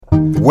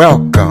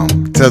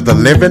Welcome to the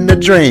Living the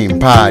Dream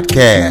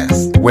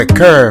podcast with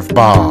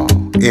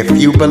Curveball. If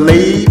you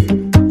believe,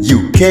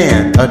 you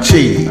can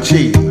achieve.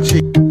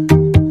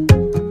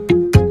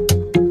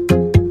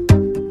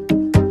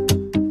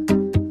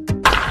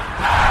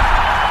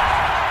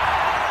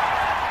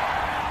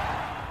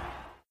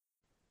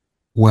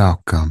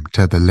 Welcome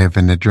to the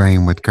Living the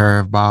Dream with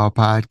Curveball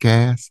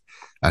podcast,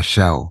 a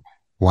show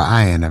where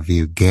I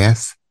interview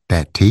guests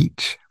that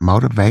teach,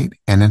 motivate,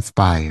 and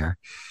inspire.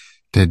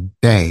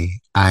 Today,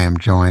 I am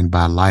joined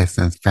by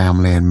licensed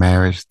family and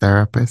marriage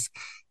therapist,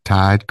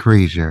 Todd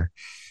Creager.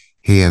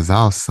 He is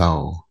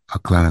also a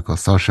clinical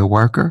social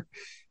worker.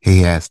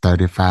 He has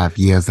 35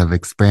 years of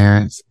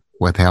experience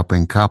with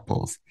helping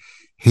couples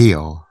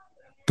heal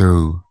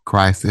through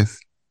crisis,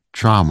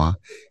 trauma,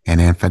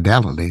 and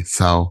infidelity.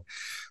 So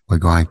we're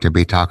going to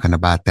be talking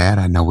about that.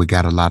 I know we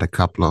got a lot of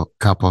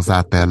couples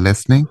out there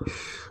listening.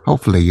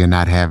 Hopefully you're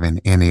not having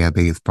any of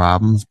these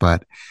problems,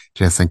 but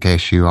just in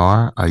case you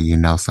are, or you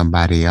know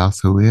somebody else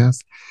who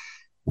is,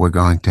 we're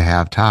going to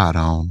have Todd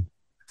on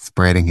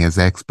spreading his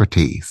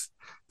expertise.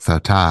 So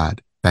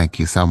Todd, thank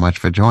you so much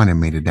for joining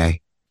me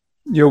today.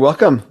 You're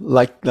welcome.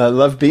 I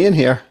love being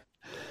here.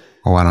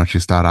 Well, why don't you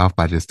start off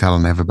by just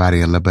telling everybody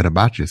a little bit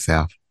about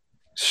yourself?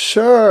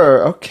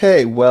 Sure.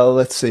 Okay. Well,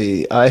 let's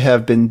see. I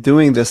have been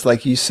doing this,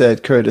 like you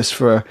said, Curtis,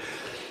 for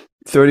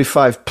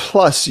 35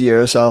 plus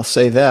years. I'll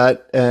say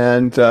that.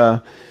 And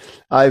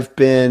I've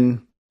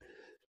been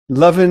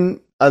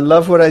I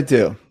love what I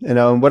do.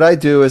 And what I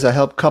do is I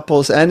help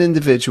couples and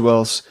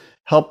individuals,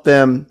 help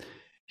them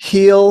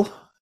heal.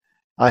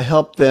 I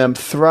help them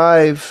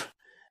thrive.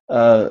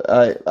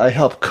 I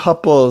help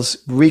couples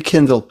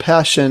rekindle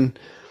passion.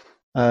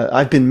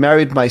 I've been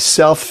married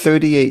myself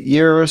 38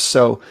 years,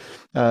 so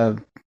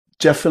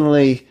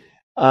definitely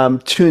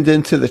tuned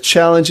into the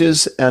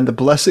challenges and the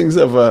blessings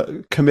of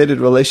a committed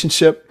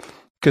relationship,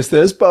 because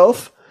there's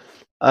both.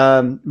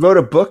 Wrote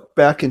a book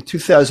back in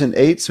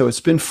 2008, so it's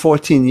been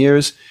 14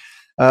 years,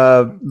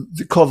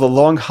 called The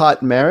Long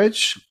Hot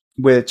Marriage,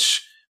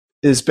 which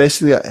is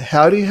basically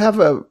how do you have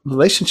a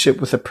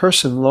relationship with a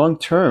person long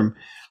term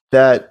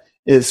that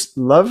is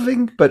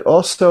loving but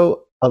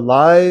also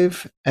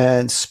alive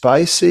and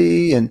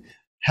spicy, and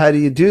how do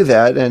you do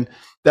that? And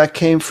that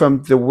came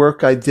from the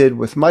work I did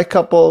with my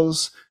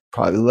couples,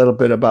 probably a little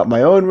bit about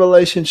my own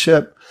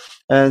relationship.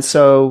 And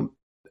so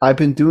I've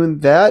been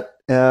doing that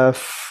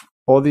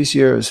all these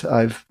years.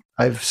 I've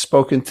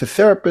spoken to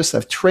therapists,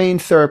 I've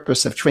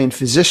trained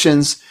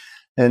physicians,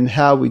 and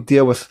how we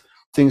deal with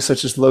things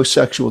such as low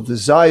sexual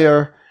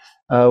desire.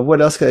 What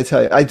else can I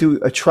tell you? I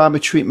do a trauma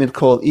treatment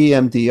called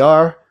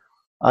EMDR,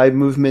 eye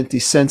movement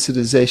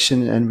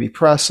desensitization and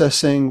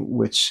reprocessing,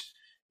 which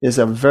is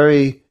a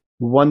very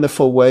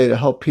wonderful way to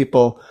help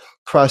people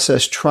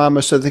process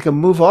trauma so they can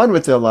move on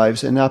with their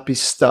lives and not be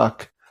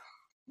stuck.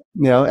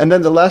 And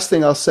then the last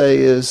thing I'll say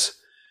is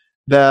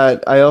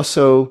that I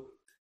also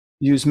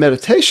use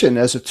meditation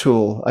as a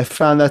tool. I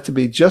found that to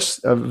be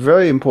just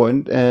very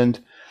important. And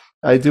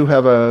I do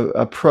have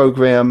a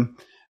program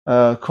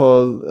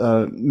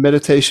called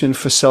Meditation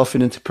for Self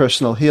and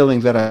Interpersonal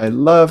Healing that I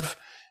love.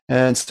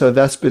 And so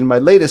that's been my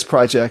latest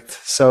project.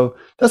 So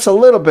that's a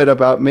little bit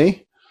about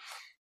me.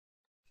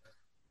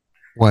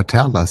 Well,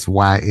 tell us,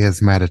 why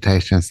is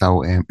meditation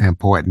so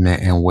important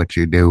in what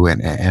you do,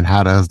 and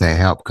how does that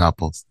help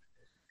couples?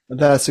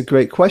 That's a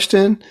great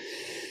question.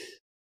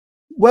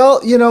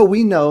 Well,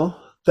 we know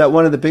that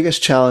one of the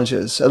biggest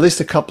challenges, at least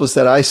the couples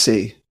that I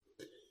see,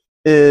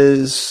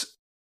 is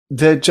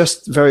they're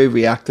just very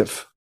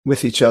reactive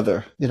with each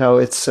other.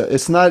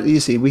 It's not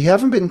easy. We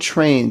haven't been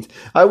trained.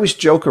 I always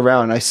joke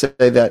around. I say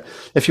that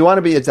if you want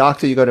to be a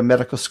doctor, you go to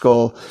medical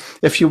school.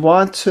 If you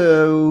want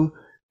to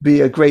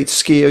be a great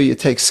skier, you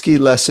take ski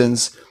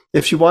lessons.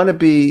 If you want to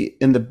be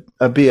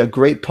be a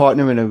great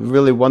partner in a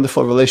really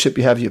wonderful relationship,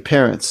 you have your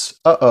parents.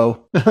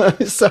 So,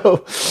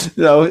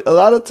 a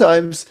lot of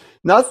times,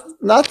 not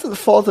to the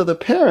fault of the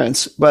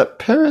parents, but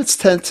parents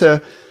tend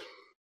to,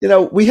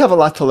 we have a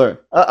lot to learn.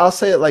 I'll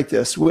say it like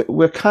this.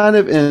 We're kind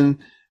of in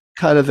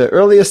the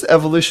earliest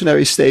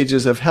evolutionary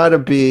stages of how to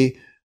be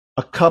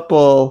a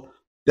couple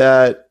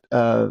that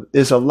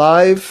is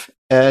alive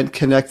and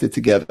connected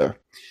together.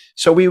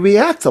 So we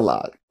react a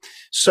lot.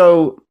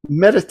 So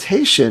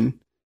meditation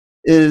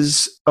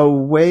is a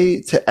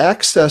way to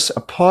access a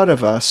part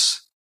of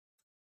us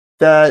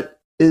that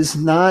is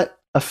not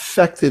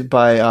affected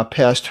by our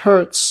past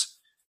hurts,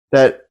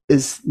 that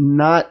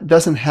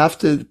doesn't have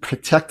to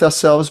protect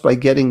ourselves by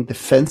getting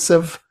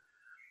defensive.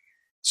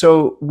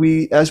 So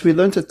as we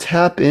learn to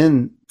tap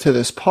into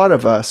this part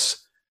of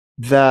us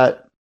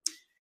that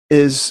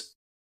is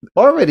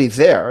already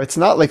there, it's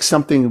not like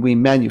something we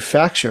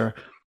manufacture,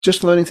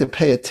 just learning to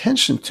pay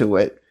attention to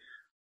it,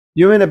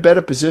 you're in a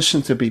better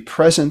position to be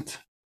present,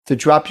 to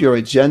drop your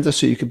agenda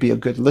so you can be a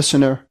good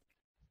listener,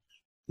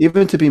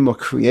 even to be more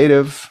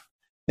creative.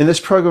 In this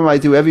program I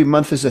do, every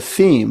month is a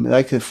theme.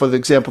 Like, for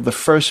example, the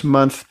first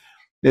month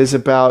is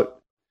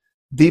about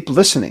deep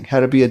listening, how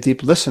to be a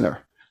deep listener.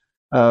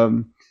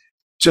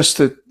 Just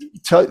to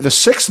tell you, the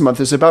 6th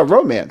month is about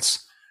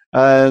romance.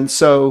 And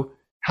so,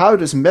 what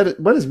does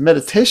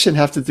meditation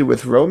have to do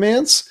with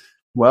romance?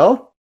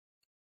 Well,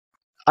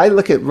 I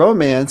look at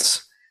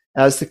romance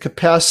as the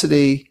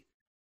capacity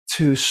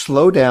to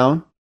slow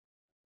down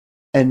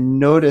and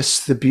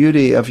notice the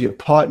beauty of your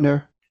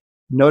partner,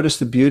 notice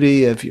the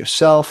beauty of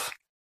yourself.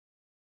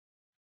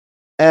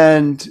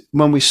 And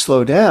when we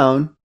slow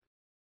down,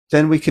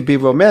 then we could be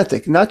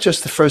romantic. Not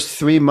just the first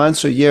 3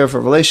 months or year of a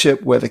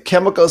relationship where the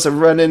chemicals are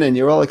running and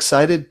you're all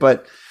excited,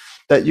 but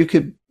that you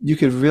could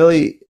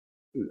really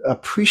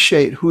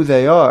appreciate who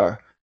they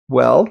are.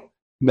 Well,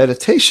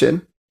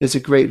 meditation is a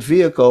great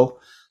vehicle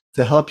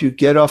to help you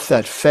get off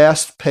that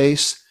fast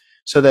pace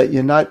so that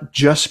you're not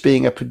just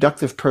being a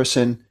productive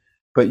person,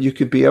 but you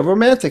could be a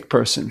romantic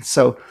person.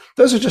 So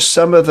those are just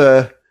some of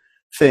the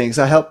things.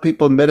 I help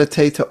people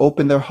meditate to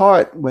open their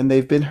heart when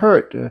they've been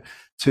hurt,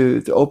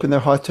 to open their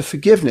heart to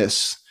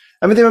forgiveness.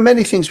 I mean, there are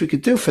many things we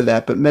could do for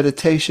that, but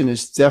meditation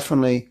is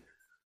definitely,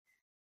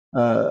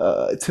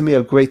 to me,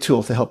 a great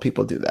tool to help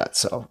people do that.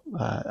 So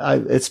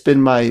it's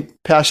been my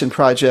passion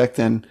project,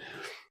 and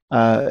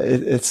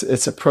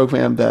it's a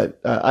program that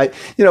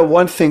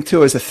one thing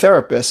too, as a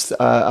therapist,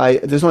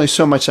 there's only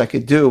so much I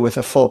could do with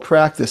a full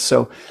practice.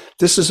 So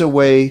this is a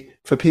way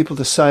for people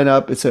to sign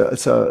up. It's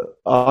a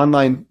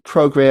online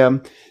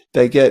program.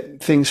 They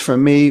get things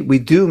from me. We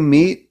do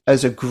meet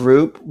as a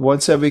group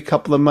once every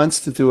couple of months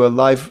to do a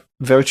live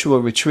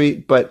virtual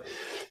retreat, but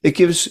it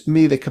gives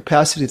me the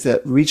capacity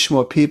to reach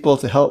more people,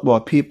 to help more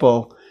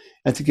people,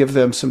 and to give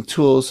them some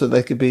tools so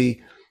they could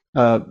be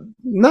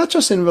not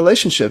just in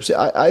relationships.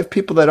 I have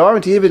people that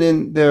aren't even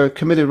in their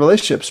committed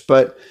relationships,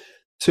 but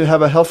to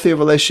have a healthier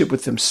relationship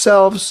with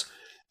themselves,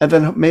 and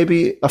then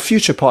maybe a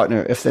future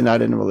partner if they're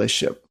not in a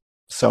relationship.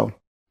 So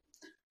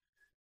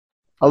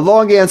a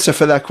long answer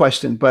for that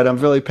question, but I'm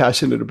really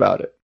passionate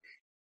about it.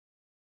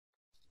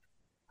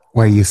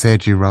 Well, you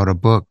said you wrote a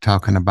book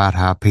talking about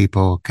how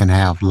people can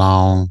have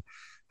long,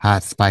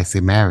 hot,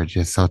 spicy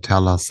marriages. So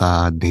tell us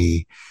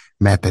the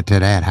method to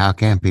that. How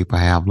can people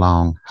have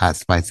long, hot,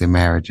 spicy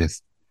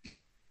marriages?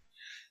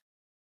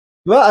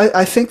 Well,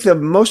 I think the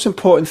most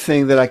important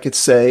thing that I could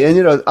say,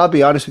 and I'll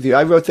be honest with you,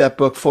 I wrote that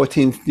book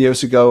 14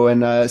 years ago,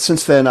 and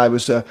since then I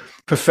was a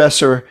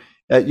professor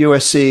at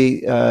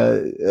USC,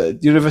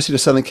 University of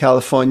Southern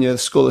California,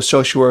 School of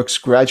Social Work's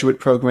graduate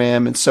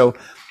program, and so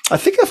I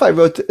think if I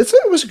wrote,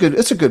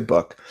 it's a good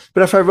book,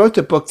 but if I wrote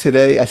the book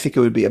today, I think it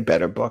would be a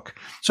better book.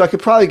 So I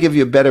could probably give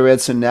you a better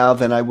answer now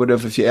than I would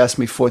have if you asked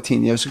me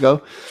 14 years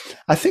ago.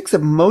 I think the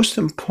most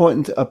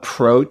important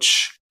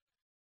approach,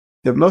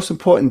 the most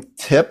important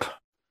tip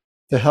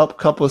to help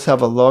couples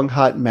have a long,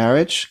 hot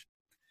marriage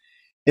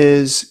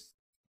is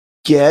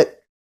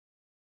get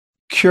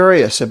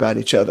curious about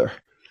each other.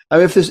 I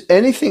mean, if there's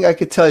anything I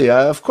could tell you,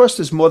 of course,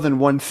 there's more than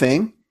one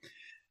thing,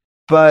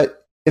 but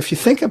if you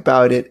think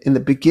about it, in the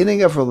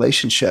beginning of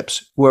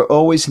relationships, we're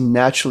always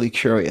naturally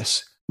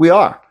curious. We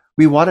are.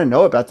 We want to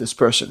know about this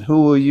person.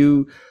 Who are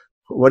you?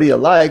 What do you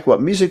like?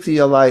 What music do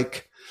you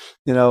like?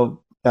 Do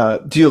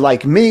you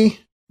like me?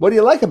 What do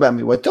you like about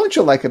me? What don't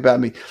you like about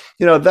me?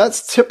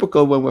 That's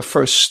typical when we're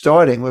first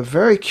starting. We're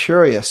very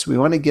curious. We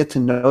want to get to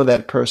know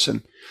that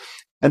person.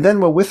 And then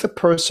we're with the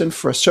person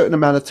for a certain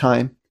amount of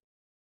time,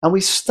 and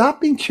we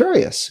stop being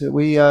curious.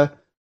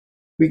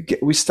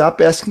 We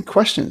stop asking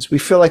questions. We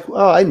feel like,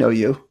 oh, I know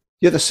you.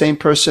 You're the same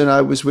person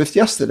I was with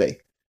yesterday.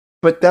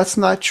 But that's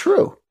not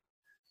true.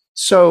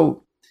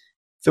 So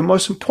the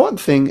most important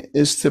thing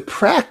is to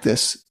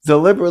practice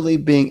deliberately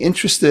being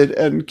interested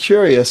and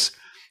curious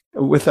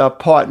with our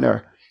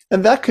partner.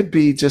 And that could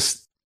be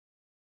just,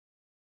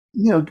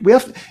 in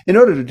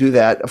order to do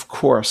that, of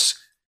course,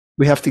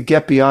 we have to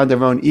get beyond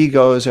our own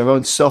egos, our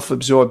own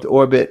self-absorbed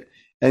orbit,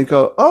 and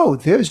go, oh,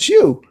 there's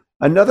you,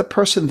 another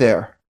person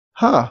there.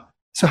 Huh.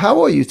 So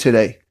how are you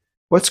today?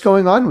 What's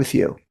going on with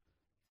you?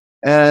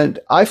 And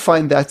I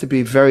find that to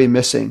be very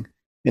missing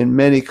in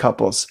many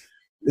couples,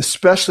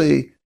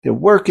 especially they're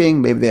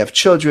working, maybe they have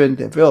children,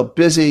 they're real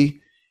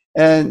busy,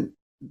 and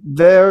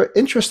their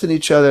interest in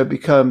each other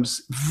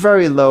becomes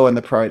very low on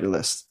the priority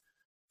list.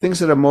 Things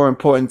that are more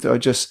important are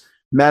just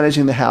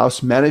managing the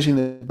house, managing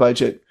the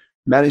budget,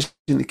 managing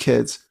the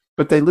kids,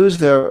 but they lose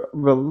their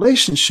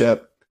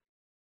relationship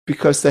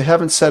because they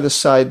haven't set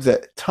aside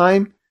the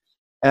time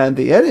and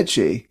the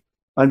energy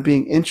on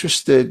being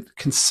interested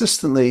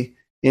consistently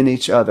in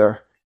each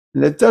other.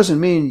 And that doesn't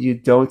mean you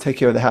don't take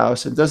care of the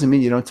house. It doesn't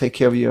mean you don't take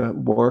care of your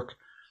work,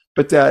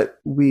 but that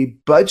we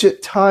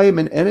budget time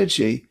and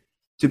energy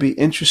to be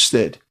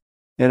interested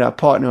in our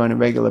partner on a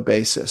regular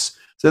basis.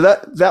 So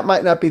that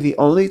might not be the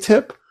only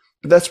tip,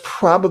 but that's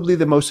probably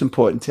the most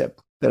important tip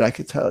that I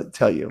could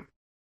tell you.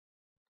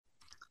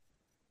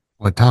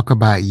 Well, talk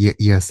about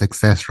your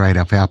success rate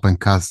of helping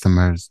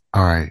customers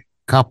or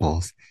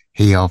couples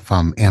heal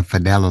from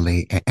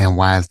infidelity, and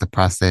why is the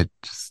process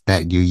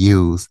that you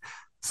use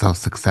so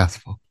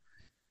successful?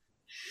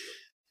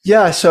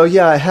 Yeah, so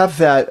I have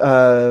that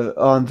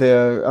on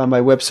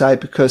my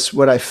website, because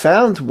what I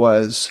found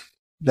was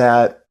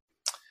that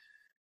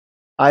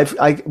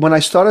when I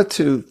started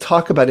to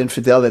talk about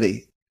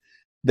infidelity,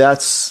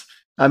 that's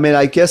I mean,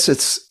 I guess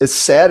it's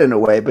sad in a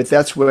way, but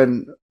that's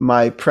when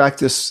my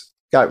practice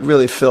got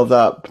really filled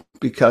up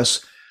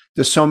because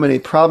there's so many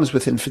problems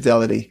with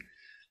infidelity.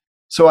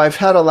 So I've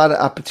had a lot of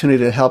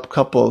opportunity to help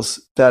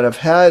couples that have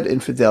had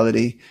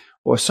infidelity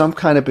or some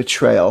kind of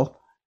betrayal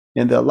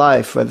in their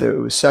life, whether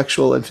it was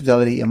sexual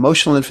infidelity,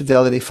 emotional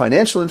infidelity,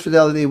 financial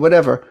infidelity,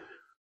 whatever.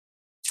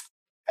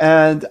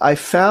 And I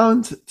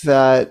found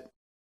that,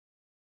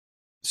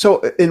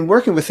 so in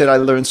working with it, I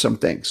learned some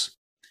things.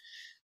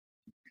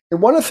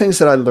 And one of the things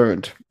that I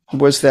learned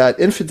was that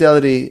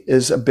infidelity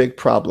is a big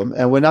problem,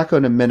 and we're not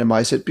going to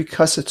minimize it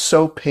because it's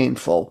so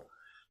painful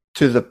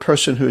to the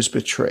person who's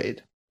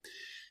betrayed.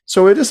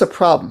 So it is a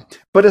problem,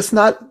 but it's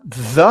not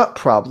the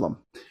problem.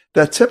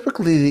 That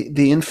typically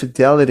the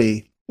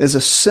infidelity is a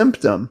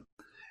symptom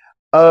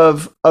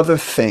of other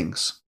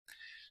things.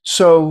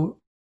 So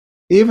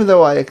even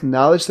though I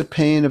acknowledge the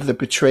pain of the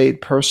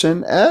betrayed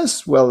person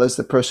as well as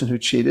the person who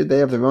cheated, they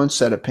have their own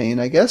set of pain,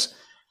 I guess.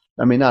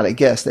 I mean, not I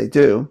guess, they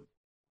do.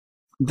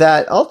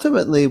 That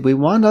ultimately we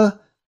want to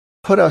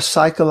put our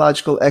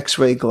psychological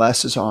x-ray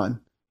glasses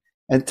on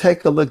and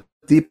take a look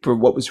deeper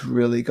what was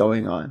really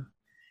going on.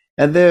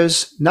 And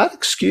there's not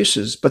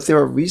excuses, but there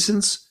are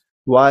reasons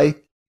why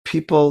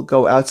people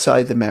go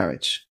outside the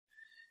marriage.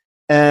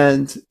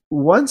 And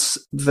once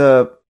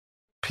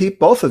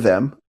both of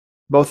them,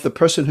 both the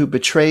person who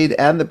betrayed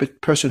and the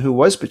person who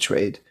was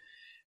betrayed,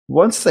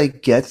 once they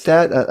get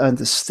that,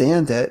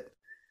 understand it,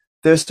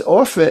 there's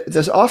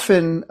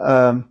often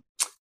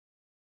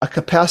a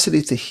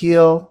capacity to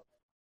heal,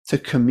 to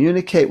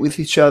communicate with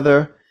each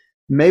other,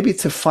 maybe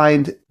to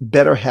find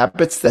better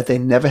habits that they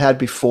never had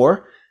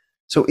before.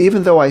 So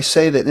even though I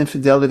say that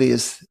infidelity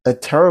is a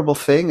terrible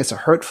thing, it's a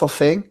hurtful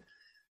thing,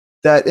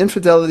 that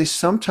infidelity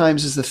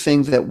sometimes is the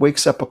thing that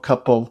wakes up a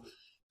couple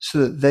so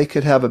that they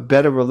could have a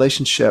better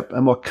relationship,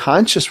 a more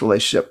conscious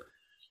relationship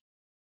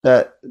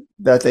that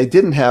they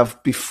didn't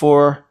have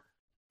before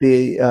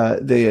the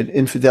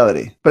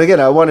infidelity. But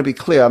again, I want to be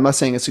clear. I'm not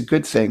saying it's a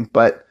good thing,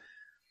 but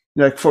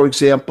like, for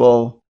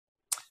example,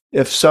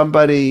 if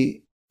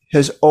somebody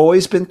has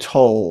always been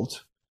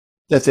told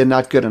that they're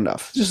not good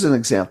enough, just an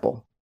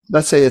example.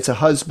 Let's say it's a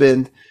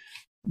husband.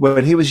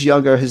 When he was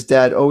younger, his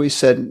dad always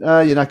said,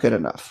 you're not good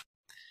enough.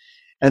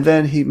 And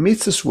then he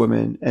meets this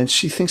woman and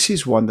she thinks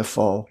he's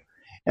wonderful.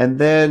 And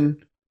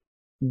then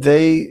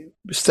they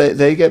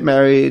get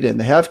married and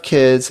they have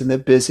kids and they're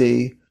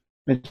busy.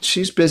 And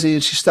she's busy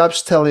and she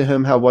stops telling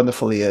him how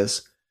wonderful he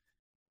is.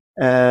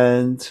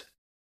 And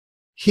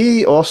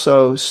he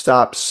also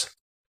stops.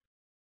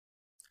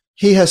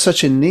 He has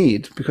such a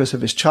need because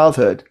of his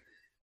childhood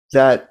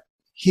that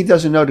he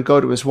doesn't know to go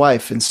to his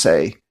wife and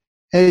say,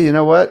 hey, you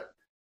know what?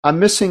 I'm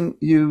missing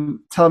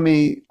you. Tell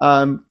me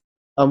I'm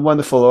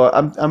wonderful, or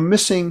I'm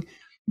missing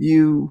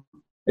you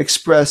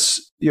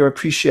express your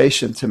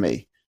appreciation to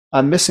me.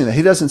 I'm missing that.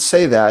 He doesn't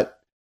say that.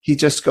 He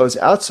just goes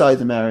outside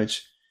the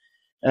marriage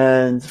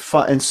and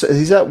so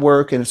he's at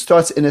work and it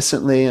starts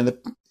innocently and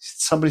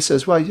somebody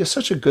says, well, you're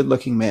such a good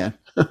looking man.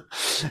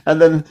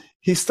 And then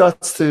he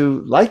starts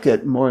to like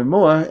it more and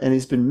more and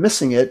he's been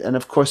missing it. And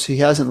of course he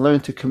hasn't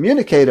learned to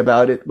communicate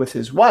about it with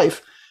his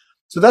wife.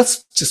 So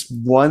that's just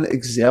one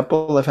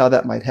example of how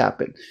that might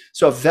happen.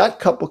 So if that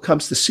couple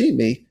comes to see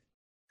me,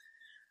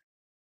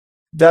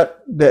 that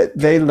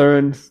they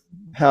learn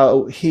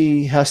how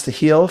he has to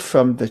heal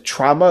from the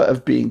trauma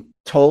of being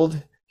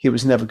told he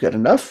was never good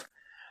enough.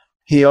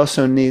 He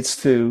also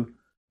needs to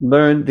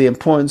learn the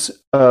importance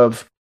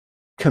of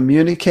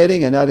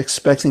communicating and not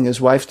expecting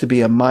his wife to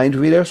be a mind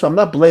reader. So I'm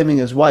not blaming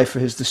his wife for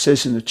his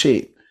decision to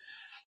cheat.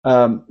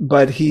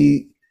 But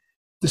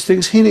there's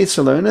things he needs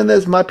to learn, and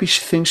there might be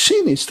things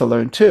she needs to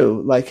learn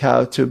too, like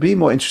how to be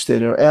more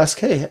interested or ask,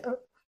 hey,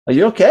 are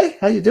you okay?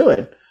 How you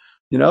doing?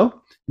 You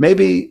know,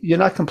 maybe you're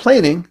not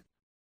complaining,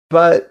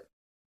 but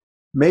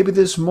maybe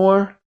there's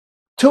more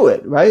to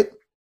it, right?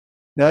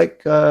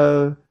 Like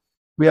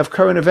we have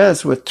current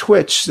events with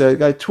Twitch. The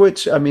guy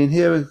Twitch, I mean,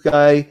 here was a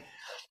guy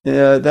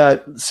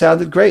that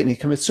sounded great and he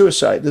commits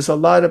suicide. There's a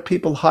lot of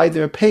people hide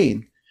their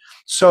pain.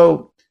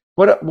 So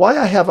why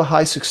I have a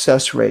high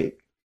success rate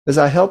is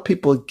I help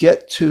people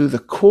get to the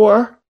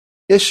core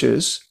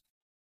issues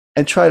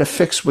and try to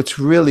fix what's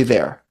really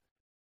there.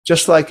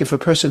 Just like if a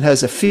person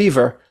has a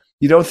fever,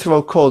 you don't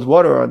throw cold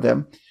water on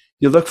them.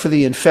 You look for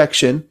the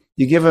infection,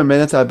 you give them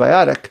an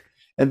antibiotic,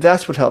 and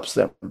that's what helps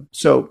them.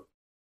 So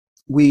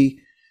the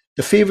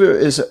fever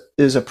is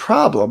a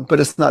problem, but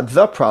it's not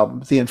the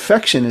problem. The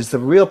infection is the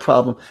real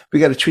problem.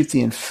 We got to treat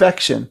the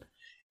infection,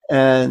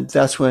 and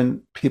that's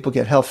when people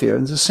get healthier.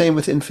 And it's the same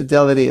with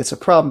infidelity. It's a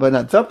problem, but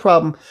not the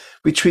problem.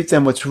 We treat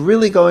them what's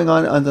really going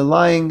on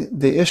underlying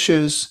the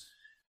issues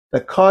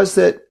that caused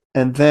it,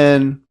 and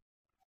then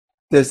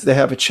they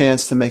have a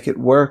chance to make it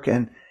work.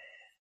 And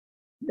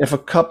if a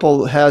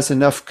couple has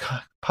enough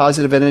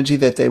positive energy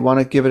that they want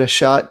to give it a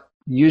shot,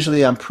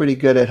 usually I'm pretty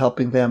good at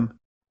helping them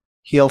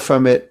heal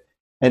from it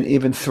and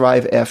even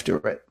thrive after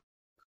it.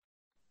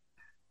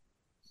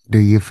 Do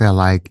you feel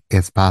like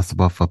it's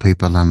possible for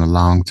people in a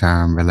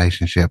long-term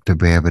relationship to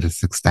be able to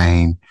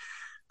sustain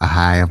a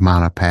high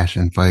amount of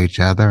passion for each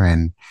other?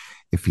 And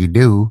if you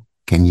do,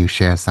 can you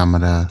share some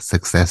of the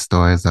success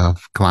stories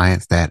of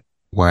clients that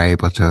were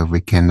able to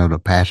rekindle the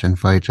passion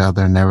for each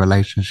other in their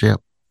relationship?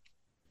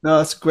 No,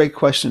 that's a great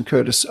question,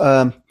 Curtis.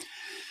 The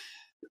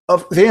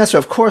answer,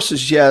 of course,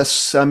 is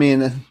yes. I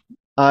mean,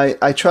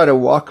 I try to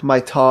walk my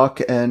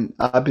talk, and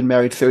I've been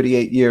married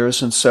 38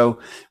 years. And so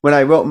when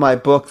I wrote my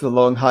book, The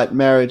Long Hot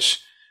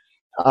Marriage,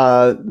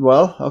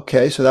 well,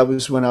 okay, so that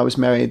was when I was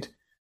married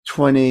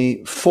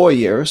 24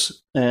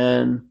 years.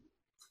 And,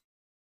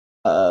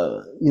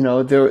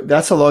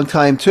 that's a long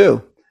time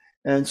too.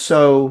 And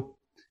so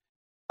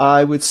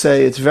I would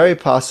say it's very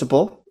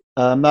possible.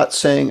 I'm not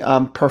saying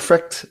I'm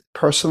perfect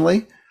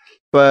personally,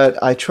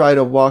 but I try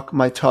to walk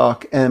my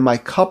talk. And my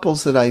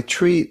couples that I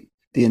treat,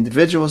 the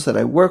individuals that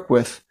I work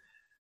with,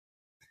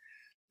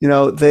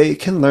 they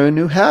can learn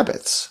new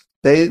habits.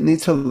 They need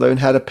to learn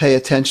how to pay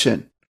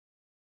attention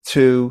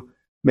to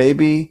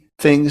maybe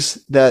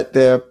things that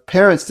their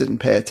parents didn't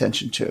pay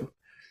attention to.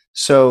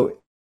 So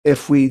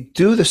if we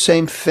do the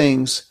same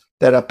things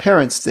that our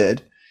parents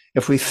did,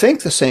 if we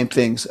think the same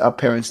things our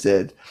parents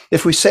did,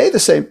 if we say the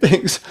same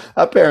things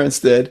our parents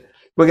did,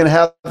 we're going to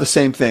have the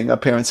same thing our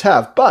parents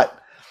have. But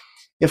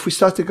if we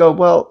start to go,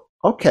 well,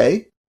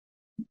 okay,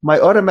 my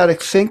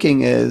automatic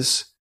thinking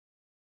is,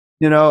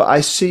 I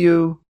see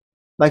you,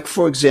 like,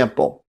 for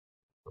example,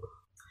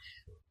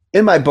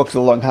 in my book, The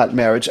Long Hot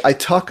Marriage, I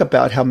talk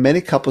about how many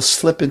couples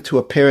slip into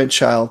a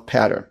parent-child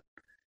pattern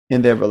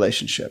in their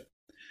relationship.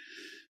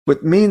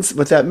 What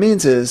that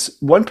means is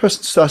one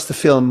person starts to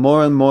feel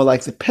more and more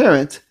like the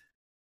parent,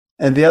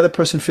 and the other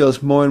person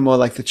feels more and more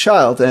like the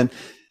child. And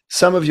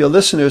some of your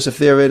listeners, if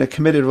they're in a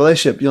committed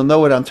relationship, you'll know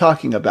what I'm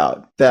talking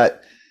about.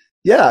 That,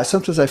 yeah,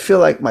 sometimes I feel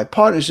like my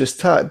partner's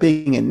just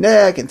being a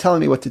nag and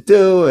telling me what to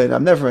do, and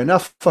I'm never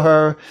enough for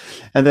her.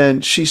 And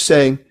then she's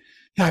saying,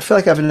 yeah, I feel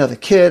like I have another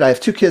kid. I have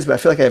 2 kids, but I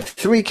feel like I have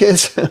 3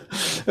 kids.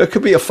 It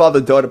could be a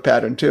father-daughter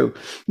pattern too.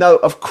 Now,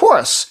 of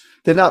course,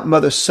 they're not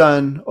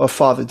mother-son or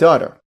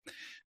father-daughter,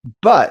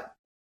 but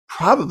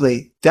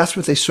probably that's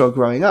what they saw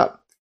growing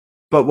up.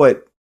 But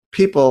what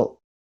people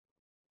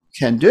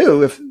can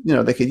do, if,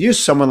 they could use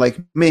someone like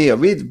me or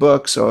read the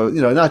books, or,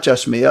 not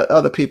just me,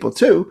 other people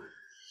too,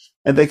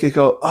 and they could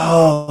go,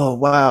 oh,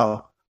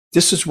 wow,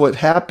 this is what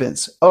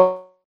happens. Oh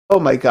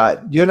my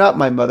God, you're not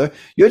my mother.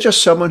 You're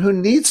just someone who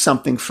needs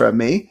something from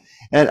me.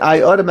 And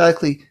I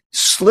automatically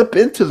slip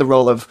into the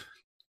role of,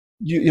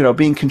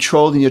 being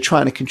controlled, and you're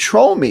trying to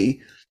control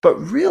me. But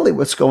really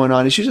what's going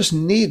on is you just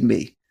need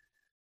me.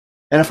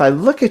 And if I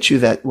look at you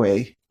that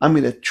way, I'm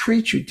going to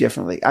treat you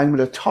differently. I'm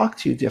going to talk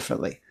to you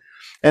differently.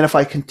 And if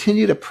I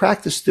continue to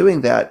practice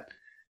doing that,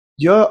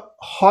 your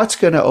heart's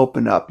going to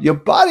open up. Your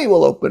body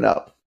will open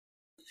up.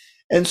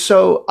 And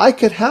so I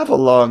could have a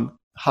long,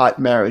 hot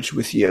marriage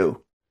with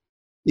you,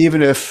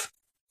 even if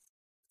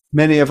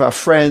many of our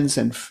friends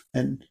and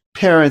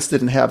parents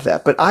didn't have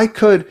that. But I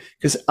could,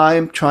 because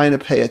I'm trying to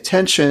pay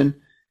attention,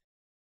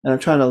 and I'm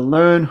trying to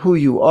learn who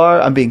you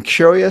are. I'm being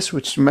curious,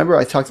 which, remember,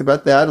 I talked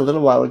about that a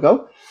little while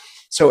ago.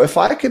 So if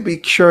I could be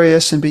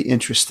curious and be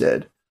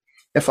interested,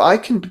 if I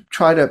can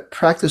try to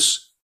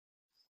practice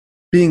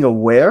being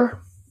aware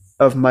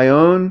of my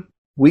own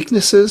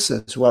weaknesses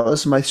as well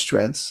as my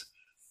strengths,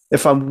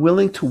 if I'm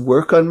willing to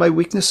work on my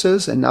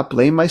weaknesses and not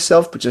blame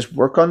myself, but just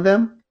work on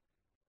them,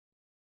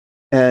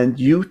 and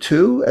you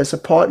too, as a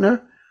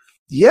partner,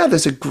 yeah,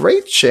 there's a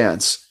great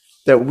chance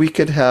that we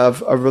could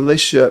have a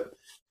relationship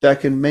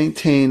that can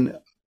maintain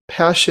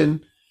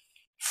passion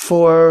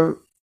for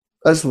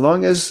as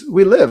long as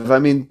we live. I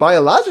mean,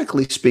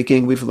 biologically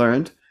speaking, we've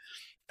learned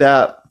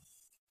that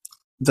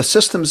the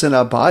systems in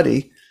our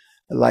body,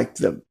 like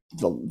the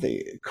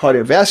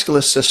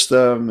cardiovascular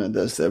system and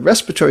there's the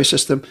respiratory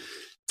system,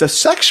 the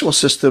sexual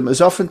system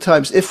is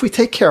oftentimes, if we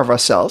take care of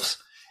ourselves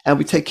and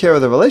we take care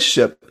of the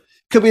relationship,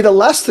 could be the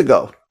last to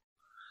go.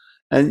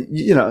 And,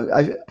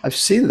 I've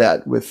seen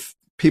that with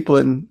people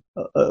in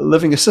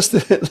living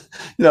assisted,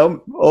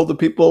 older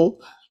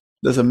people.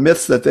 There's a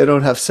myth that they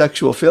don't have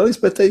sexual feelings,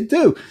 but they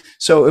do.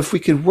 So if we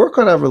could work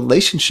on our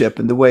relationship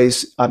in the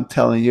ways I'm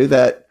telling you,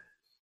 that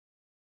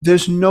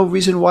there's no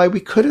reason why we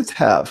couldn't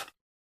have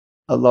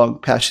a long,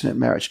 passionate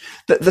marriage.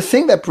 The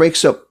thing that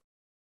breaks up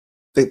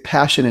the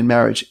passion in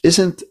marriage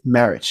isn't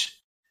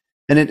marriage,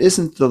 and it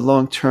isn't the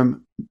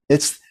long-term,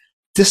 it's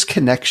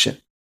disconnection.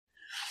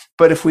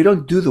 But if we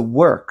don't do the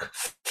work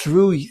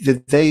through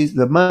the days,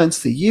 the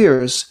months, the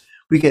years,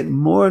 we get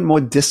more and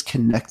more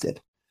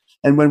disconnected.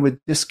 And when we're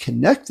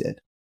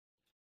disconnected,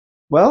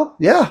 well,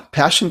 yeah,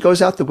 passion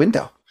goes out the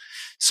window.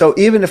 So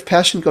even if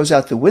passion goes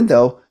out the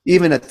window,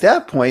 even at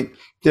that point,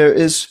 there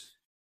is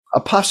a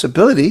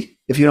possibility,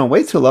 if you don't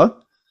wait too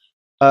long,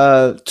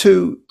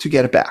 to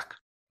get it back,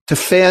 to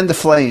fan the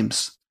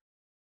flames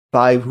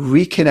by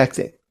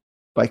reconnecting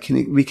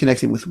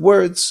with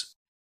words,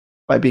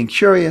 by being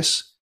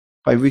curious,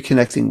 by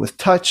reconnecting with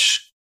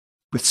touch,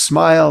 with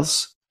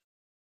smiles,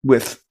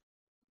 with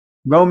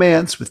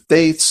romance, with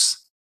dates.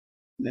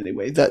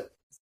 Anyway,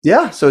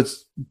 so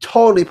it's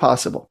totally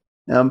possible.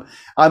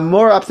 I'm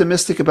more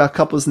optimistic about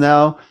couples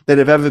now than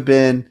I've ever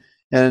been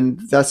And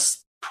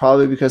that's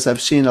probably because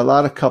I've seen a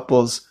lot of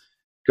couples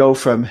go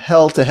from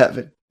hell to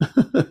heaven,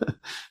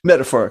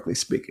 metaphorically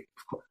speaking.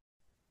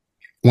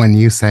 When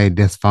you say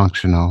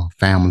dysfunctional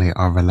family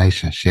or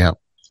relationship,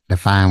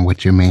 define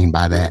what you mean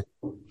by that.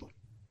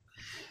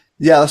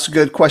 Yeah, that's a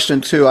good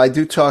question too. I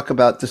do talk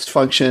about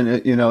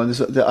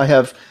dysfunction. I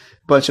have a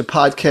bunch of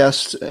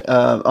podcasts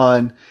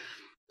on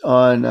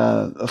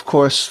of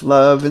course,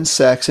 love and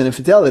sex and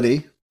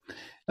infidelity,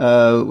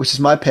 which is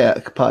my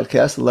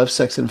podcast, the Love,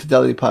 Sex, and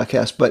Infidelity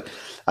podcast. But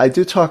I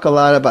do talk a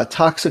lot about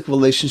toxic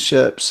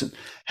relationships and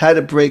how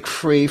to break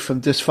free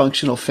from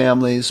dysfunctional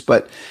families.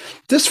 But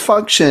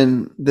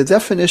dysfunction, the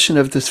definition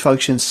of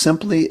dysfunction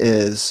simply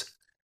is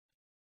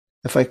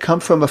if I come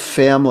from a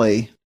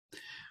family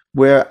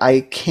where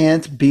I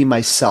can't be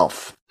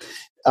myself.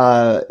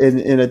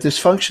 In a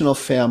dysfunctional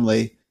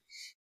family,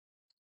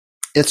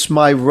 it's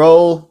my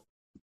role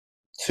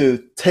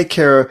to take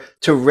care,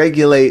 to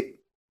regulate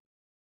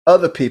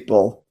other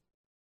people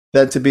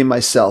than to be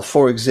myself.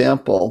 For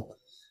example,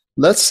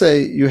 let's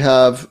say you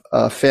have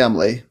a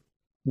family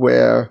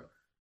where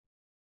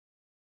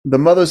the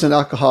mother's an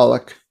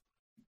alcoholic,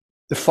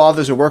 the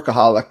father's a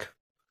workaholic.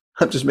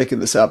 I'm just making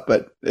this up,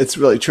 but it's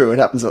really true. It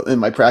happens in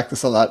my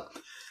practice a lot.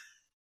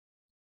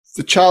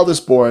 The child is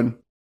born,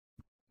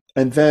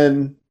 and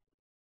then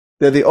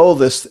they're the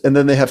oldest, and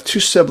then they have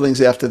two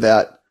siblings after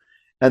that.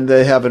 And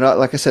they have,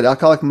 like I said,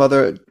 alcoholic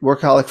mother,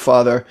 workaholic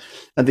father,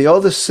 and the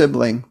oldest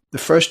sibling, the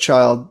first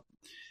child,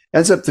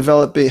 ends up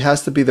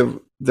has to be the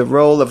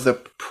role of the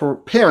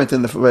parent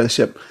in the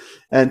relationship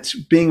and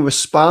being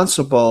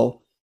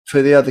responsible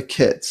for the other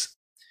kids.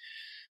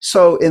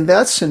 So in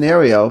that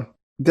scenario,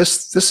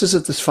 this is a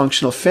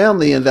dysfunctional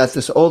family in that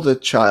this older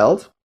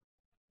child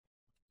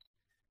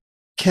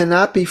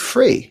cannot be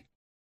free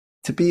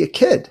to be a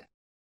kid,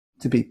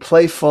 to be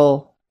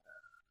playful,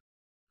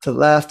 to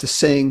laugh, to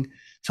sing,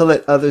 to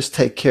let others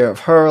take care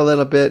of her a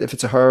little bit, if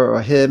it's a her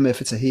or him,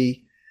 if it's a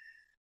he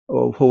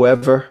or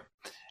whoever.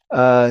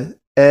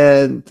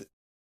 And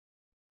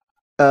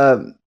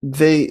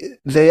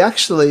they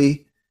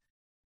actually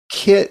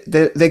can't,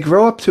 they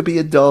grow up to be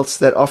adults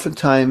that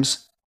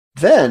oftentimes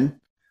then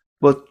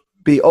will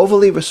be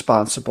overly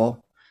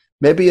responsible,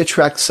 maybe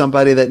attract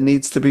somebody that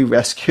needs to be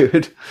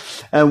rescued.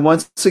 And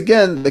once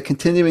again, they're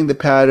continuing the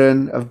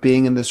pattern of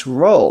being in this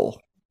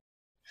role.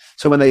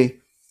 So when they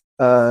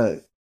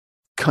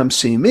come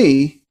see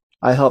me,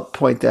 I help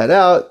point that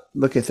out,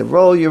 look at the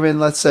role you're in.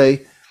 Let's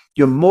say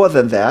you're more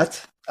than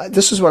that.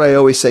 This is what I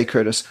always say,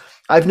 Curtis.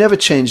 I've never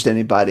changed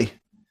anybody.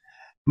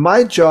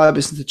 My job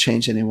isn't to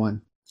change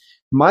anyone.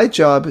 My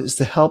job is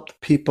to help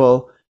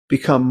people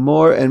become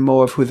more and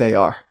more of who they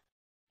are.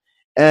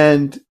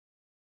 And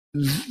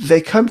they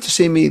come to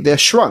see me, they're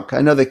shrunk.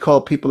 I know they call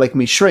people like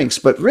me shrinks,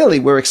 but really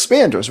we're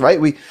expanders, right?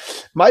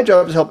 My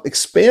job is to help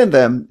expand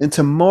them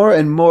into more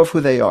and more of who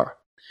they are.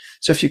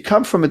 So if you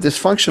come from a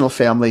dysfunctional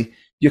family,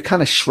 you're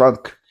kind of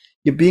shrunk.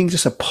 You're being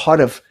just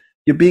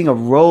you're being a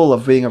role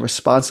of being a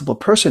responsible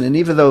person. And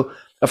even though,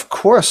 of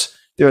course,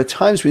 there are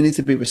times we need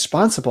to be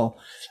responsible,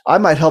 I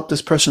might help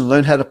this person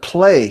learn how to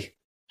play,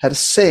 how to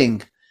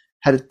sing,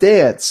 how to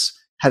dance,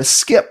 how to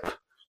skip,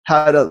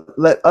 how to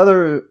let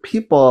other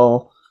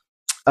people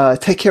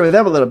take care of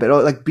them a little bit,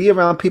 or like be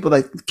around people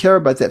that care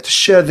about that, to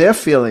share their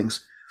feelings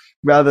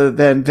rather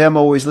than them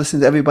always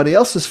listening to everybody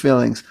else's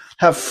feelings.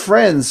 Have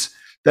friends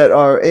that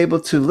are able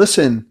to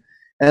listen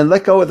and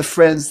let go of the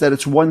friends that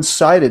it's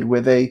one-sided,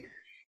 where they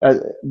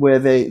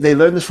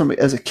learn this from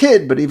as a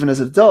kid, but even as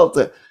an adult,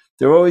 that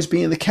they're always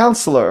being the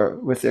counselor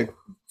with their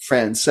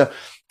friends. So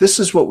this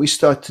is what we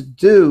start to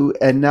do,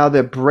 and now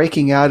they're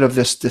breaking out of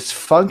this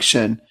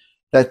dysfunction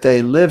that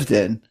they lived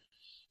in.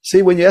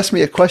 See, when you ask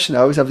me a question,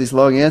 I always have these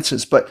long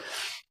answers, but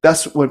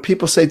that's when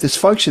people say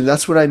dysfunction,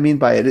 that's what I mean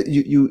by it.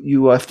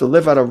 You have to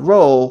live out a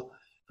role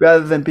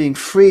rather than being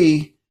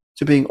free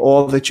to being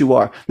all that you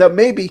are. Now,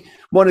 maybe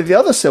one of the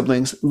other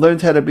siblings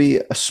learned how to be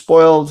a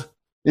spoiled,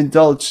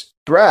 indulged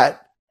brat,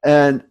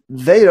 and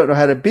they don't know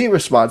how to be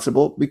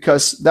responsible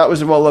because that was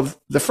the role of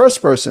the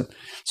first person.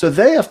 So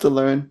they have to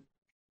learn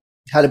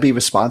how to be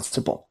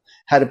responsible,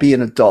 how to be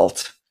an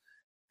adult,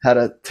 how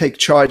to take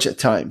charge at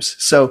times.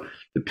 So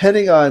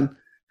depending on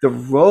the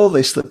role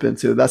they slip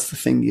into, that's the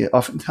thing you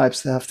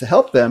oftentimes have to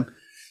help them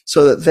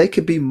so that they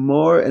could be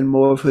more and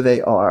more of who they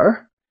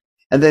are.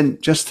 And then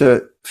just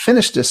to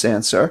finish this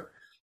answer,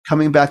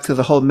 coming back to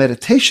the whole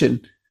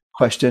meditation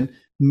question,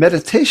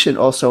 meditation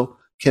also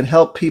can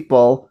help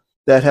people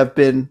that have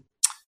been,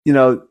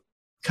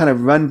 kind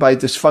of run by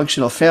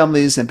dysfunctional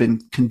families and been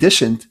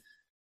conditioned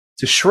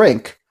to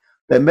shrink.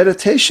 That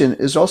meditation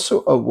is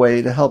also a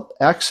way to help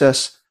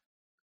access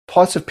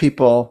parts of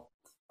people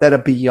that are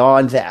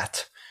beyond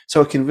that.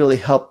 So it can really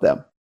help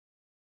them.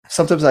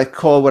 Sometimes I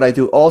call what I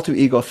do alter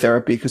ego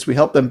therapy, because we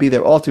help them be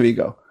their alter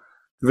ego.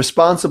 The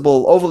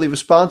overly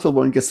responsible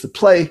one gets to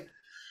play.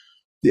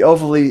 The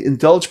overly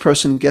indulged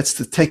person gets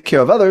to take care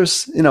of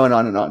others, and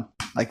on,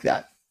 like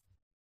that.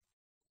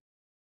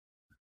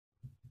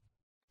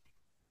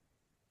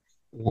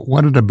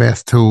 What are the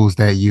best tools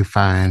that you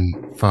find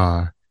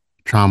for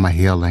trauma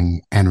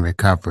healing and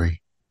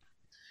recovery?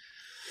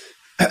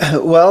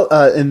 Well,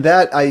 in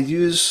that I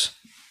use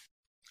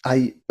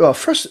I well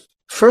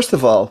first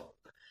of all,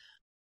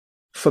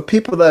 for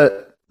people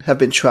that have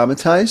been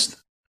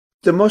traumatized,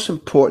 the most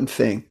important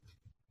thing,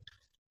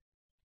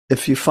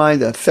 if you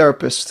find a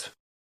therapist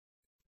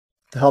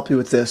to help you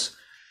with this,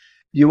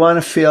 you want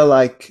to feel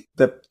like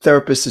the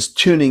therapist is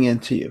tuning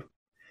into you.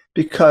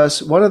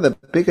 Because one of the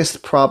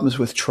biggest problems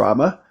with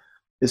trauma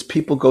is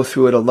people go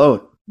through it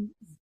alone.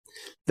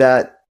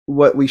 That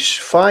what we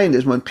find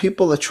is when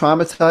people are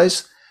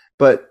traumatized,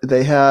 but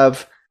they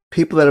have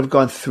people that have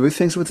gone through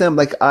things with them.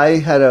 Like I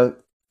had a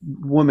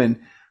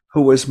woman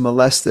who was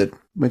molested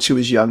when she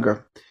was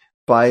younger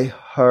by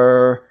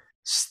her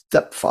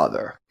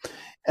stepfather.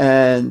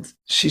 And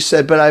she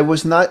said, but I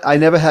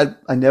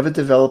never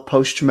developed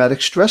post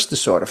traumatic stress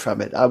disorder from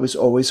it. I was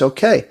always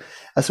okay.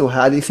 I said, well,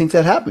 how do you think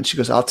that happened? She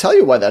goes, I'll tell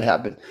you why that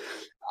happened.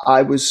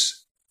 I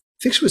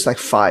think she was like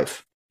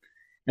 5.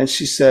 And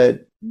she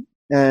said,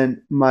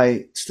 and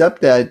my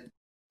stepdad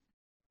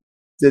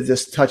did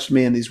this, touched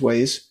me in these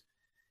ways.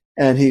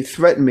 And he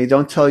threatened me,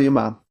 don't tell your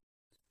mom.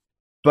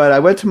 But I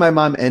went to my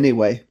mom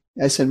anyway.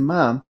 I said,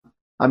 Mom,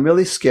 I'm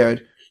really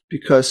scared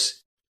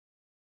because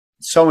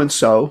so and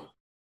so,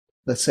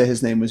 let's say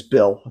his name was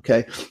Bill,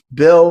 okay?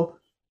 Bill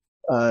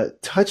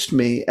touched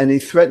me and he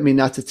threatened me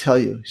not to tell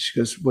you. She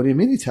goes, what do you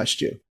mean he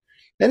touched you?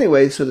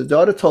 Anyway, so the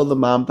daughter told the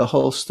mom the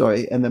whole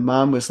story. And the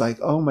mom was like,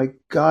 oh my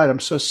God, I'm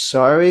so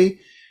sorry.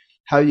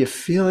 How are you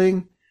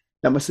feeling?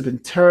 That must have been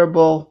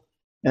terrible.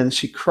 And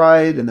she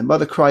cried, and the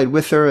mother cried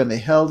with her, and they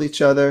held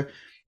each other.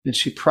 And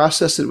she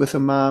processed it with her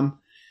mom.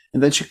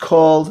 And then she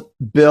called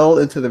Bill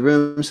into the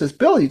room and says,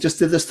 Bill, you just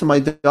did this to my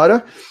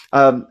daughter.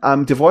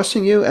 I'm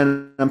divorcing you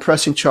and I'm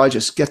pressing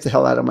charges. Get the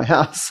hell out of my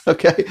house.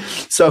 Okay.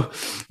 So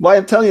why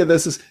I'm telling you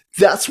this is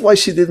that's why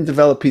she didn't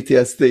develop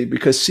PTSD,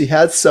 because she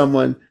had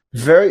someone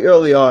very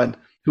early on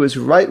who was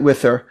right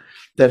with her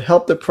that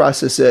helped her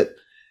process it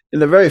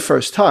in the very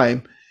first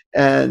time.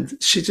 And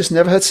she just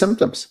never had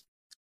symptoms.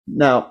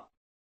 Now,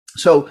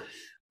 so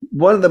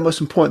one of the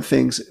most important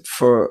things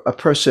for a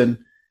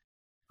person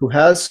who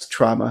has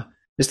trauma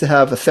is to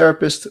have a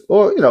therapist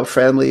or,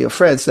 family or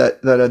friends that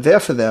are there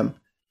for them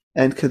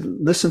and could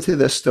listen to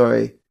their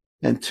story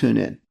and tune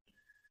in.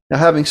 Now,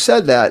 having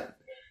said that,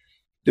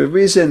 the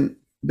reason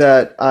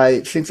that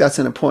I think that's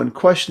an important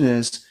question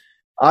is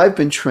I've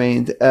been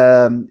trained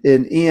in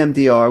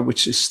EMDR,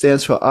 which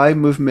stands for eye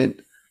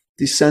movement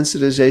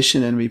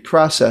desensitization and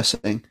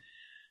reprocessing,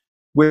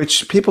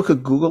 which people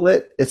could Google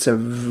it. It's a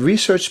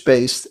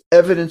research-based,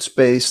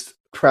 evidence-based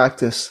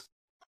practice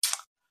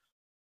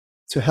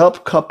to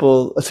help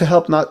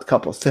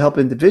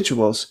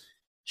individuals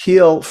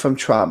heal from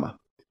trauma.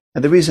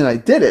 And the reason I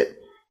did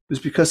it was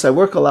because I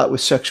work a lot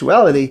with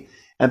sexuality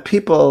and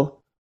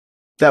people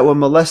that were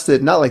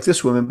molested, not like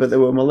this woman, but they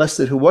were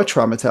molested who were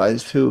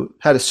traumatized, who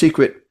had a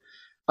secret.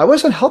 I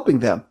wasn't helping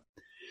them.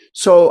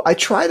 So I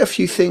tried a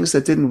few things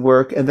that didn't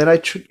work, and then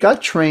I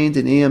got trained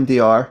in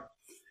EMDR.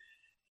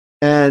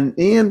 And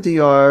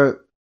EMDR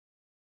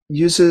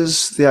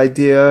uses the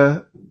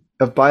idea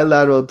of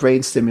bilateral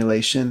brain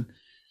stimulation.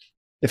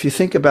 If you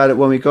think about it,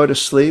 when we go to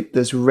sleep,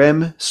 there's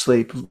REM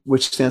sleep,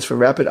 which stands for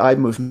rapid eye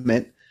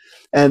movement.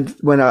 And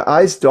when our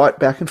eyes dart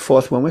back and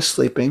forth when we're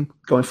sleeping,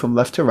 going from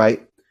left to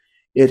right,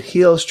 it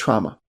heals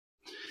trauma.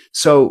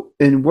 So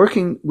in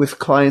working with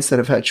clients that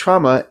have had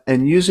trauma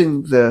and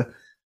using the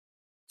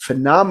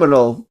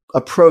phenomenal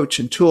approach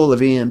and tool of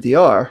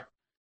EMDR,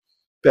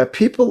 that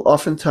people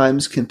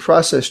oftentimes can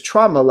process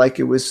trauma like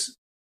it was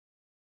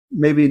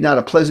maybe not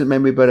a pleasant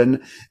memory,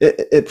 but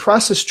it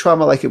processed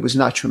trauma like it was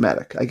not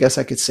traumatic. I guess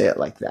I could say it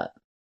like that.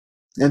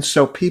 And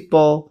so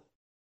people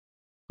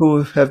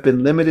who have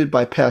been limited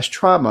by past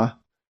trauma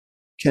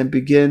can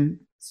begin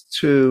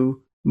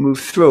to move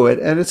through it.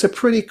 And it's a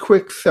pretty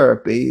quick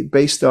therapy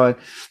based on,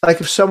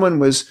 like if someone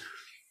was,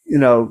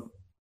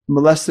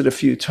 molested a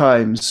few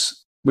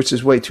times, which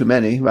is way too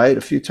many, right?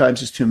 A few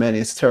times is too many.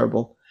 It's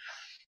terrible.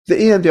 The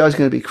EMDR is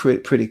going to be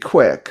pretty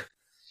quick.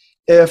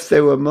 If they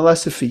were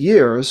molested for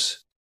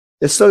years,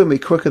 it's still going to be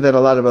quicker than a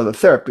lot of other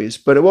therapies,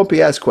 but it won't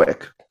be as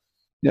quick,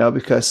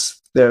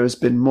 because there has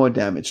been more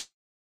damage.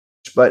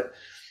 But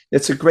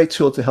it's a great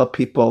tool to help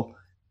people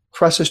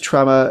process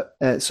trauma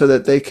so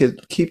that they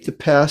could keep the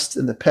past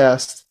in the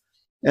past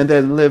and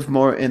then live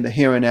more in the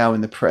here and now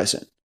in the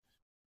present.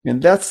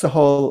 And that's the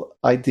whole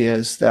idea,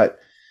 is that,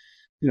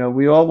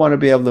 we all want to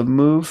be able to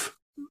move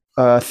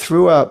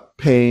through our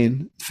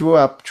pain, through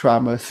our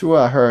trauma, through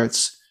our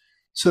hurts,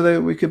 so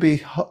that we could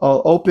be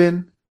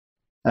open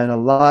and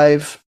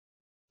alive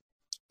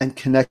and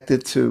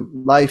connected to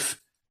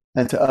life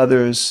and to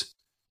others,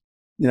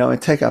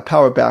 and take our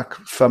power back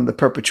from the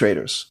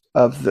perpetrators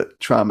of the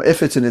trauma,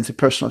 if it's an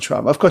interpersonal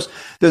trauma. Of course,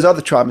 there's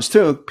other traumas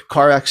too,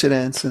 car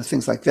accidents and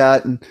things like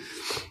that. And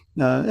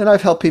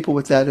I've helped people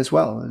with that as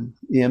well. And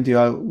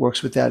EMDR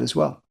works with that as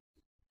well.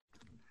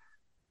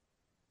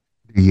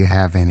 Do you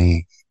have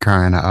any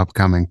current or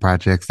upcoming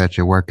projects that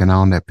you're working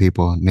on that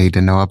people need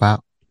to know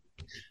about?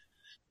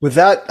 with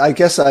that, I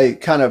guess I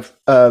kind of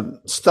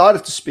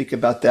started to speak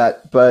about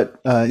that, but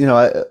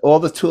all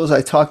the tools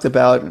I talked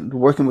about and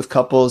working with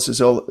couples is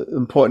all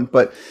important.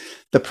 But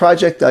the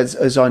project that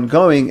is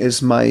ongoing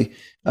is my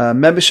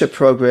membership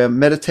program,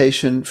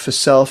 Meditation for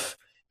Self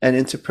and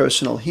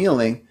Interpersonal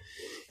Healing.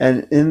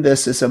 And in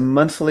this is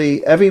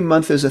every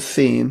month is a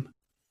theme.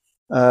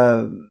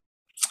 Like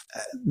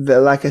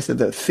I said,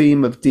 the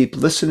theme of deep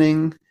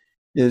listening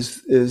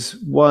is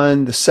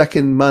one. The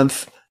second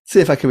month, see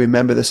if I can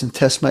remember this and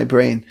test my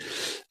brain.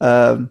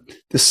 The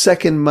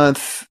second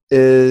month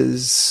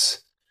is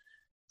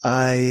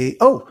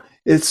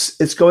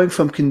it's going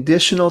from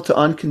conditional to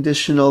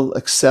unconditional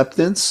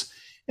acceptance,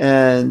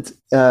 and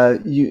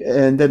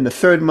then the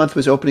third month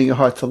was opening your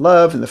heart to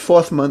love, and the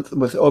fourth month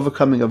was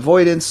overcoming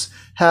avoidance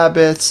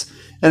habits,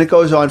 and it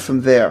goes on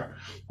from there.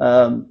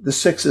 The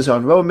sixth is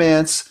on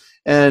romance,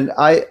 and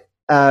I'm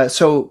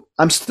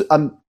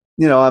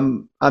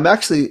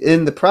actually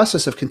in the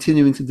process of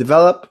continuing to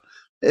develop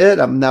it.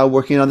 I'm now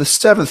working on the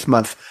seventh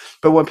month.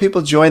 But when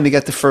people join, they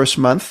get the first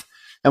month.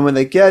 And when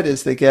they get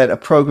a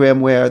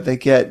program where they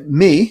get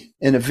me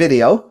in a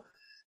video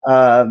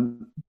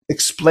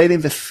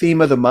explaining the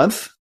theme of the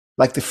month,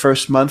 like the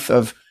first month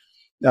of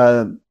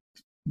the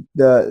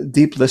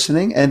deep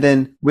listening. And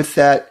then with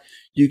that,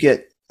 you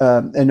get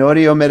an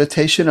audio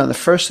meditation on the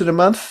first of the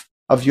month,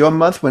 of your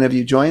month, whenever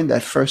you join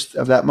that first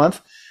of that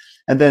month.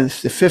 And then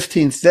the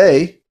 15th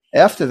day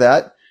after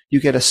that, you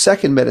get a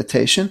second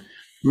meditation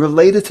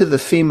related to the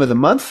theme of the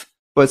month,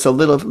 but it's a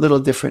little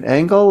different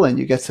angle, and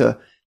you get to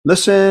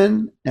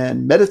listen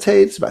and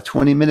meditate. It's about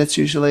 20 minutes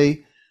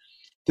usually.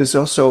 There's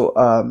also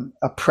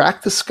a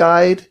practice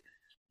guide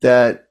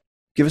that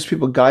gives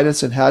people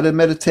guidance on how to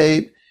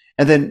meditate.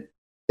 And then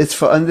it's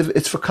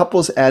for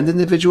couples and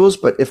individuals,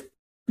 but if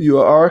you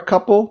are a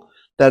couple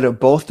that are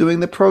both doing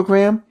the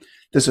program,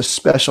 there's a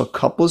special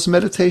couples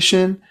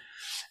meditation.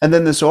 And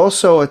then there's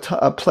also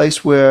a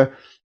place where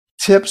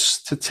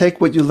tips to take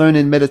what you learn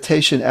in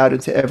meditation out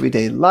into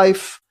everyday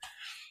life.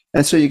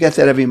 And so you get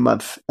that every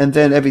month. And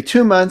then every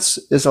 2 months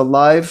is a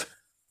live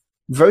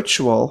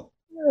virtual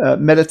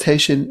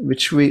meditation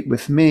retreat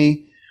with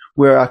me,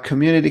 where our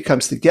community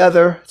comes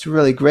together. It's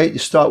really great. You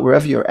start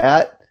wherever you're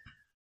at,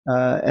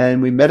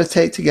 and we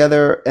meditate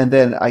together. And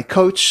then I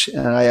coach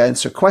and I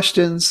answer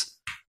questions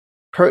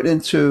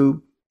pertinent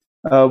to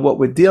what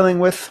we're dealing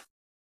with.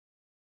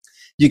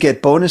 You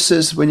get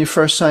bonuses when you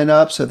first sign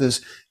up. So there's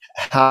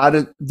how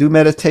to do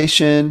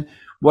meditation.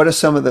 What are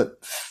some of the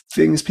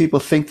things people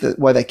think that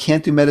why they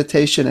can't do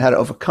meditation and how to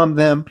overcome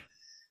them?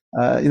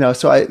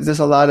 There's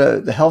a lot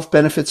of the health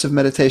benefits of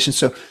meditation.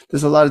 So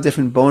there's a lot of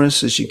different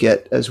bonuses you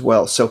get as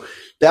well. So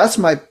that's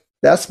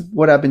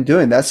what I've been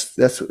doing. That's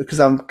because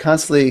I'm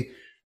constantly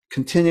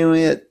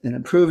continuing it and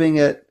improving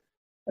it.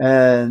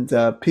 And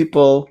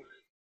people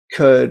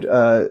could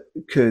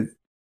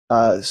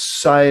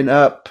sign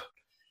up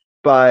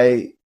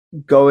by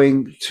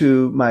going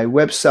to my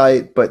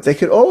website, but they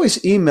could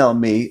always email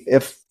me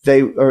if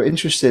they are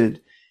interested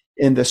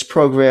in this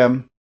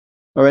program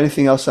or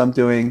anything else I'm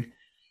doing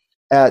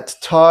at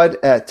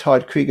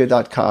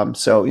todd@toddcreager.com.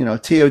 So,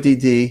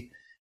 TODD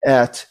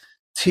at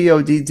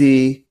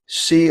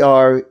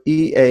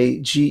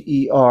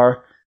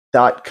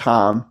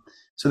TODDCREAGER.com.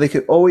 So they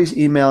could always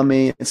email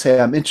me and say,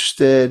 I'm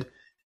interested.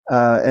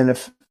 And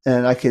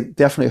I could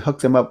definitely hook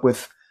them up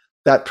with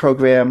that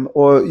program.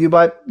 Or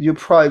you'll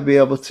probably be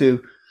able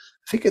to,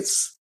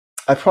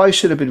 I probably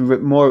should have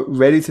been more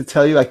ready to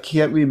tell you. I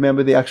can't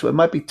remember it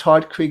might be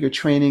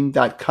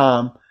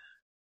toddcreagertraining.com.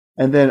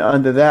 And then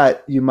under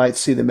that, you might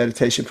see the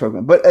meditation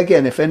program. But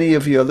again, if any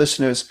of your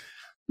listeners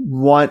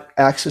want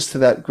access to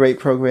that great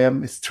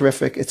program, it's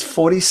terrific. It's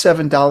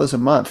 $47 a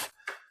month.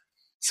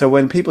 So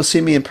when people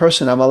see me in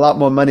person, I'm a lot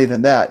more money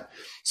than that.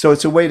 So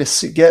it's a way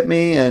to get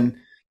me and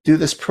do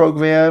this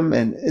program.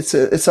 And it's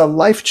a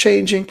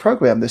life-changing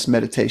program, this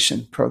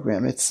meditation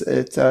program.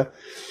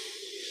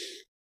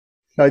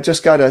 I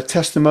just got a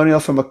testimonial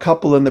from a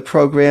couple in the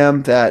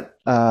program that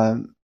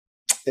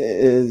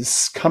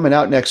is coming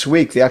out next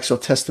week. The actual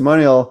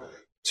testimonial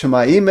to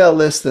my email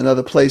list and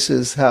other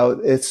places, how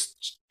it's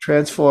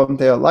transformed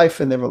their life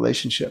and their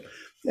relationship.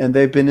 And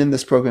they've been in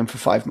this program for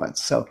 5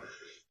 months. So,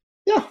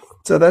 yeah.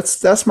 So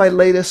that's my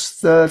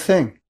latest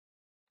thing.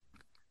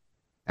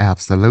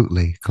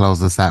 Absolutely.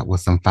 Close us out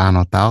with some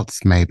final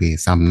thoughts. Maybe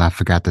something I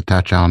forgot to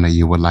touch on that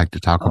you would like to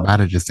talk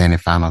about, or just any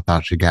final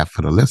thoughts you got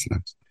for the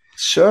listeners.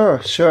 Sure.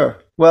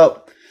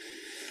 Well,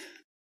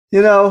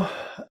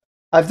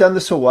 I've done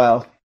this a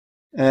while,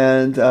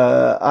 and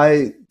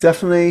I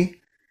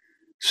definitely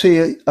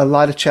see a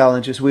lot of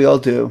challenges. We all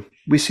do.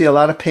 We see a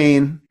lot of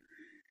pain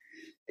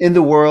in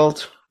the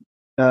world,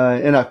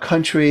 in our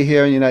country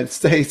here in the United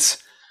States,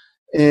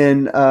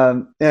 and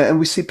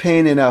we see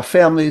pain in our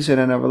families and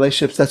in our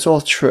relationships. That's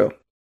all true.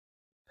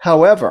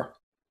 However,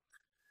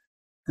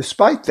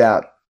 despite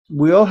that,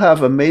 we all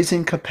have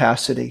amazing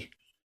capacity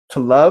to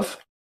love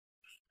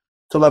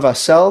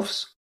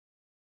ourselves,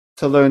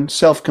 to learn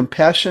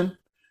self-compassion,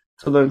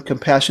 to learn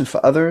compassion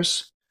for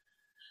others.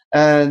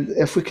 And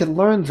if we can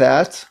learn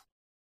that,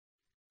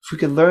 If we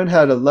could learn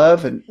how to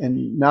love and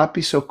not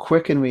be so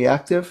quick and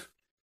reactive,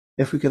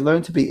 if we could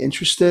learn to be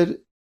interested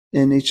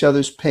in each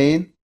other's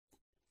pain,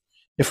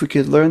 if we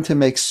could learn to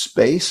make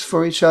space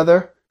for each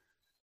other,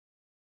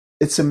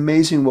 it's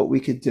amazing what we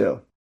could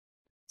do.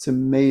 It's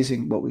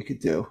amazing what we could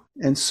do.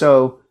 And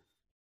so,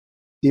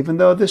 even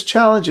though there's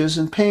challenges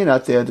and pain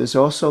out there, there's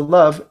also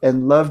love,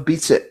 and love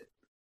beats it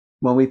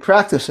when we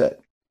practice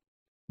it.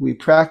 We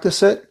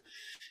practice it,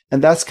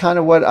 and that's kind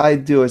of what I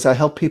do, is I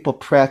help people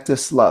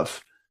practice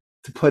love,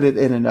 to put it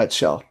in a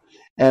nutshell.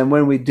 And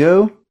when we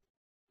do,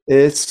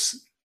 it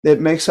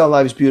makes our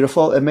lives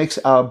beautiful. It makes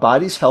our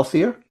bodies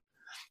healthier.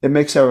 It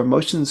makes our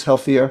emotions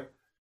healthier.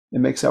 It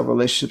makes our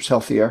relationships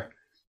healthier.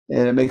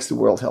 And it makes the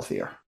world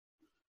healthier.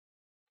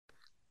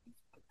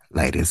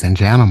 Ladies and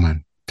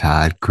gentlemen,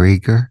 Todd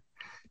Creager.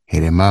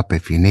 Hit him up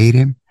if you need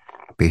him.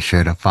 Be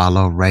sure to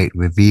follow, rate,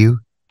 review.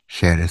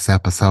 Share this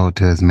episode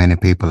to as many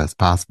people as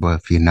possible.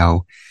 If you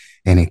know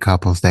any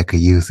couples that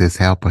could use his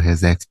help or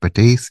his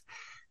expertise,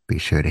 be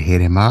sure to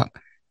hit him up.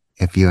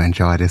 If you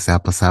enjoy this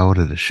episode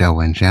or the show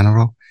in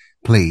general,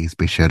 please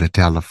be sure to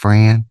tell a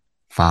friend,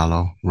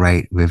 follow,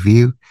 rate,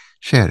 review,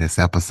 share this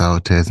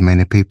episode to as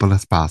many people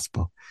as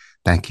possible.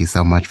 Thank you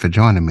so much for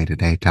joining me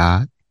today,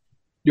 Todd.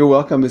 You're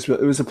welcome. It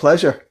was a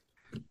pleasure.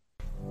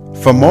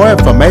 For more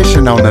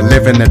information on the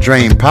Living the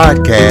Dream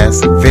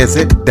podcast,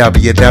 visit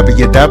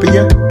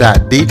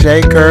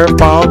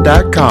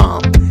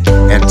www.djcurveball.com.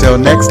 Until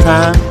next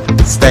time,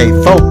 stay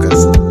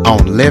focused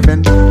on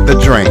living the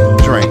dream.